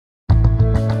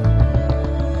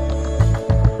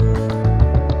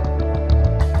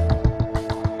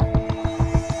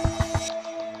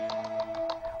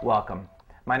Welcome.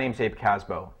 My name's Abe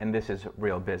Kasbo, and this is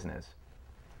Real Business.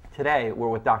 Today, we're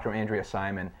with Dr. Andrea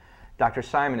Simon. Dr.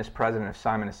 Simon is president of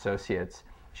Simon Associates.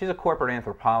 She's a corporate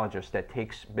anthropologist that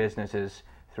takes businesses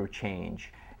through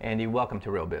change. Andy, welcome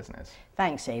to Real Business.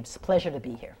 Thanks, Abe. It's a pleasure to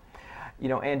be here. You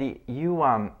know, Andy, you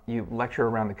lecture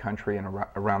around the country and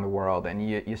around the world, and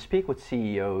you speak with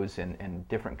CEOs and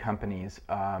different companies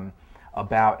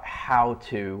about how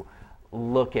to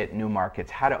look at new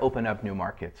markets, how to open up new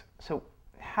markets. So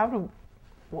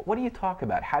what do you talk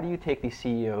about? How do you take these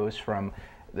CEOs from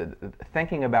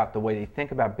thinking about the way they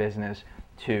think about business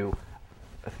to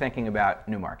thinking about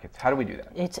new markets? How do we do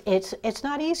that? It's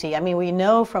not easy. I mean, we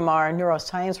know from our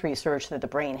neuroscience research that the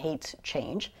brain hates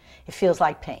change. It feels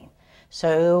like pain.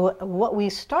 So what we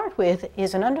start with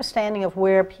is an understanding of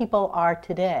where people are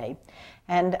today.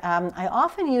 And I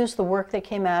often use the work that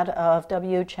came out of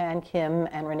W. Chan Kim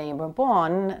and Renee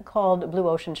Bourbon called Blue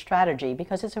Ocean Strategy,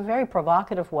 because it's a very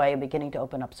provocative way of beginning to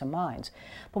open up some minds.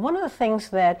 But one of the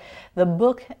things that the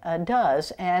book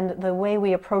does, and the way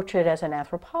we approach it as an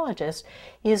anthropologist,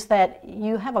 is that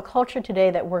you have a culture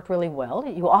today that worked really well.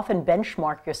 You often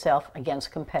benchmark yourself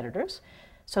against competitors.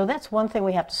 So that's one thing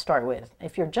we have to start with.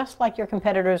 If you're just like your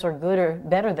competitors or good or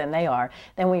better than they are,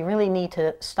 then we really need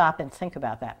to stop and think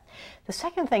about that. The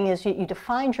second thing is you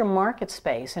define your market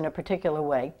space in a particular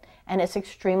way, and it's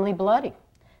extremely bloody.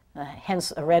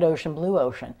 Hence a red ocean, blue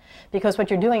ocean. Because what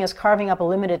you're doing is carving up a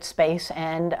limited space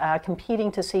and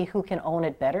competing to see who can own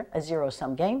it better. A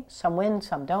zero-sum game. Some win,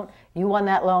 some don't. You won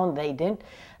that loan, they didn't.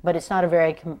 But it's not a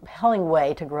very compelling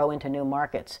way to grow into new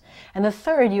markets. And the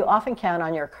third, you often count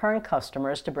on your current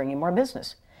customers to bring you more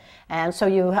business. And so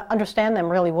you understand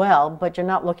them really well, but you're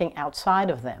not looking outside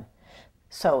of them.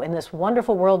 So in this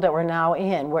wonderful world that we're now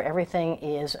in, where everything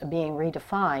is being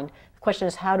redefined, the question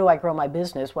is, how do I grow my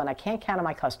business when I can't count on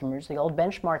my customers, the old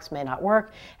benchmarks may not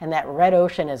work, and that red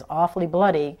ocean is awfully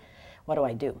bloody? What do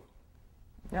I do?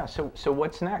 Yeah, so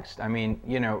what's next? I mean,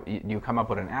 you know, you come up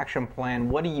with an action plan.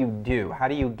 What do you do? How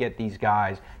do you get these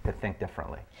guys to think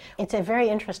differently? It's a very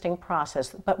interesting process,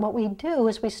 but what we do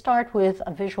is we start with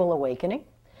a visual awakening.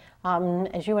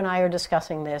 As you and I are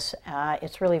discussing this,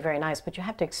 it's really very nice, but you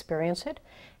have to experience it.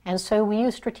 And so we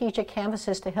use strategic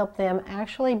canvases to help them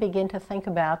actually begin to think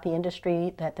about the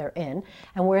industry that they're in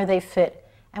and where they fit.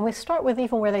 And we start with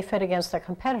even where they fit against their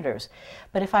competitors.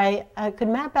 But if I could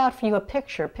map out for you a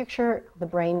picture, the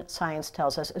brain science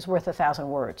tells us, is worth 1,000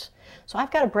 words. So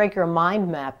I've got to break your mind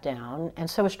map down, and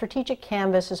so a strategic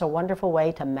canvas is a wonderful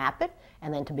way to map it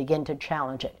and then to begin to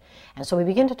challenge it. And so we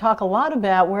begin to talk a lot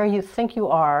about where you think you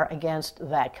are against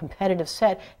that competitive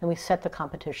set, and we set the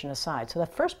competition aside. So the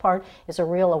first part is a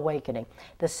real awakening.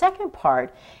 The second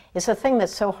part is the thing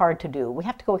that's so hard to do. We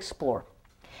have to go explore.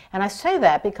 And I say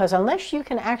that because unless you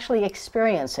can actually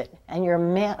experience it and your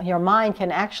mind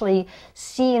can actually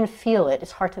see and feel it,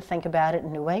 it's hard to think about it in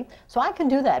a new way. So I can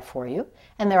do that for you.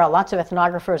 And there are lots of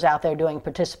ethnographers out there doing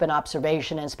participant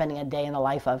observation and spending a day in the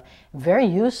life of. Very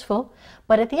useful.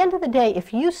 But at the end of the day,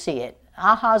 if you see it,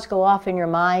 ahas go off in your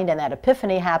mind and that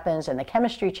epiphany happens and the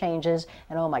chemistry changes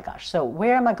and oh my gosh, so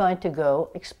where am I going to go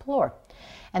explore?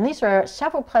 And these are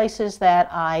several places that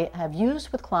I have used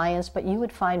with clients, but you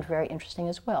would find very interesting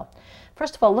as well.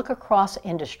 First of all, look across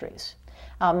industries.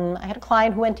 I had a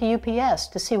client who went to UPS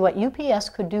to see what UPS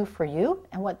could do for you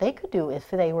and what they could do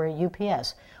if they were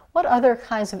UPS. What other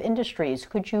kinds of industries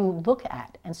could you look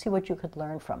at and see what you could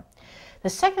learn from? The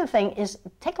second thing is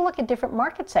take a look at different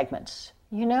market segments.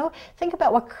 You know, think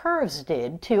about what Curves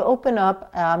did to open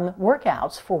up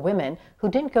workouts for women who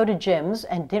didn't go to gyms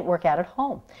and didn't work out at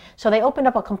home. So they opened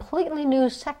up a completely new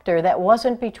sector that was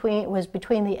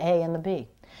between the A and the B.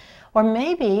 Or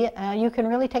maybe you can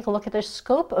really take a look at the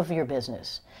scope of your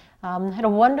business. Had a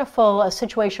wonderful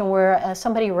situation where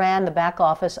somebody ran the back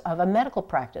office of a medical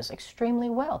practice extremely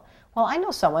well. Well, I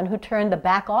know someone who turned the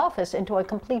back office into a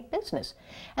complete business.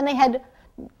 And they had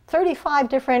 35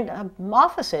 different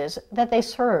offices that they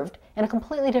served in a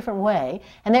completely different way,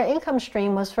 and their income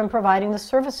stream was from providing the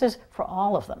services for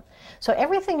all of them. So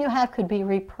everything you have could be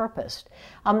repurposed.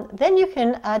 Then you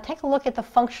can take a look at the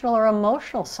functional or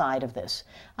emotional side of this.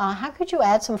 How could you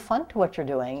add some fun to what you're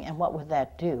doing, and what would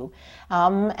that do?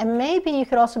 And maybe you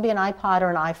could also be an iPod or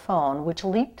an iPhone, which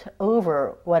leaped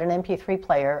over what an MP3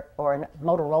 player or a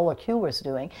Motorola Q was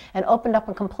doing and opened up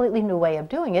a completely new way of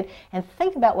doing it. And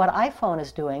think about what iPhone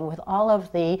is doing with all of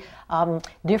the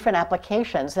different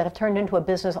applications that have turned into a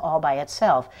business all by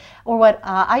itself, or what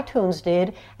iTunes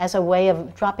did as a way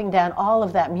of dropping down all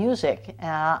of that music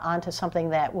onto something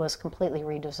that was completely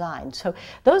redesigned. So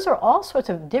those are all sorts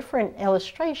of different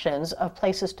illustrations of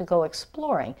places to go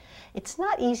exploring. It's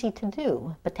not easy to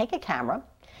do, but take a camera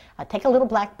Take a little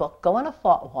black book, go on a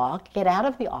thought walk, get out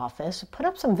of the office, put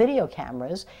up some video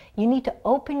cameras. You need to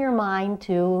open your mind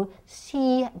to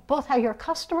see both how your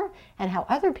customer and how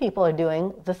other people are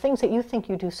doing the things that you think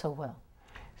you do so well.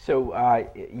 So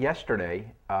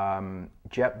yesterday,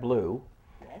 JetBlue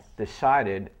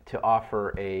decided to offer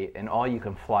an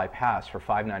all-you-can-fly pass for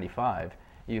 $5.95.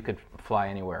 You could fly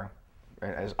anywhere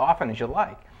as often as you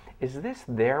like. Is this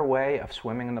their way of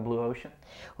swimming in the blue ocean?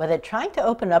 Well, they're trying to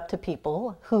open up to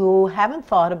people who haven't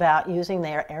thought about using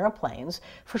their airplanes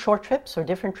for short trips or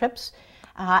different trips.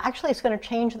 Actually, it's going to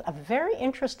change a very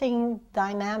interesting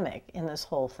dynamic in this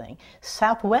whole thing.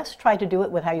 Southwest tried to do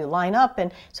it with how you line up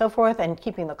and so forth and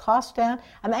keeping the cost down.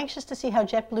 I'm anxious to see how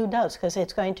JetBlue does, because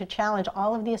it's going to challenge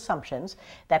all of the assumptions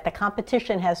that the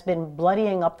competition has been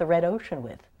bloodying up the red ocean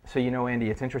with. So, you know, Andy,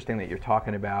 it's interesting that you're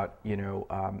talking about,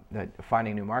 that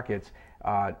finding new markets.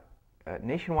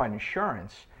 Nationwide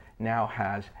Insurance now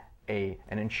has an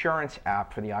insurance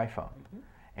app for the iPhone. Mm-hmm.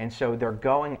 And so they're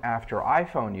going after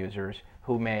iPhone users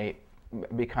who may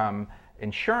become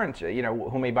insurance,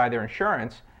 who may buy their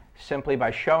insurance simply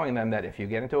by showing them that if you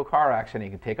get into a car accident,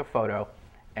 you can take a photo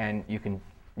and you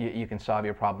can solve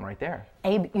your problem right there.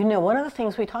 Abe, one of the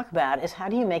things we talk about is how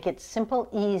do you make it simple,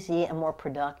 easy, and more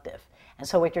productive? And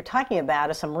so what you're talking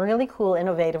about is some really cool,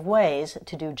 innovative ways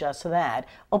to do just that,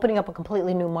 opening up a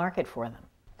completely new market for them.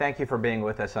 Thank you for being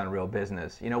with us on Real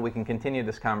Business. We can continue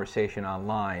this conversation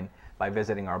online by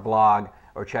visiting our blog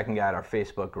or checking out our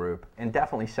Facebook group, and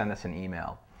definitely send us an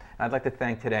email. And I'd like to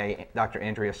thank today Dr.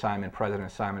 Andrea Simon, President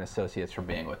of Simon Associates, for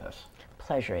being with us.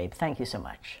 Pleasure, Abe. Thank you so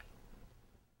much.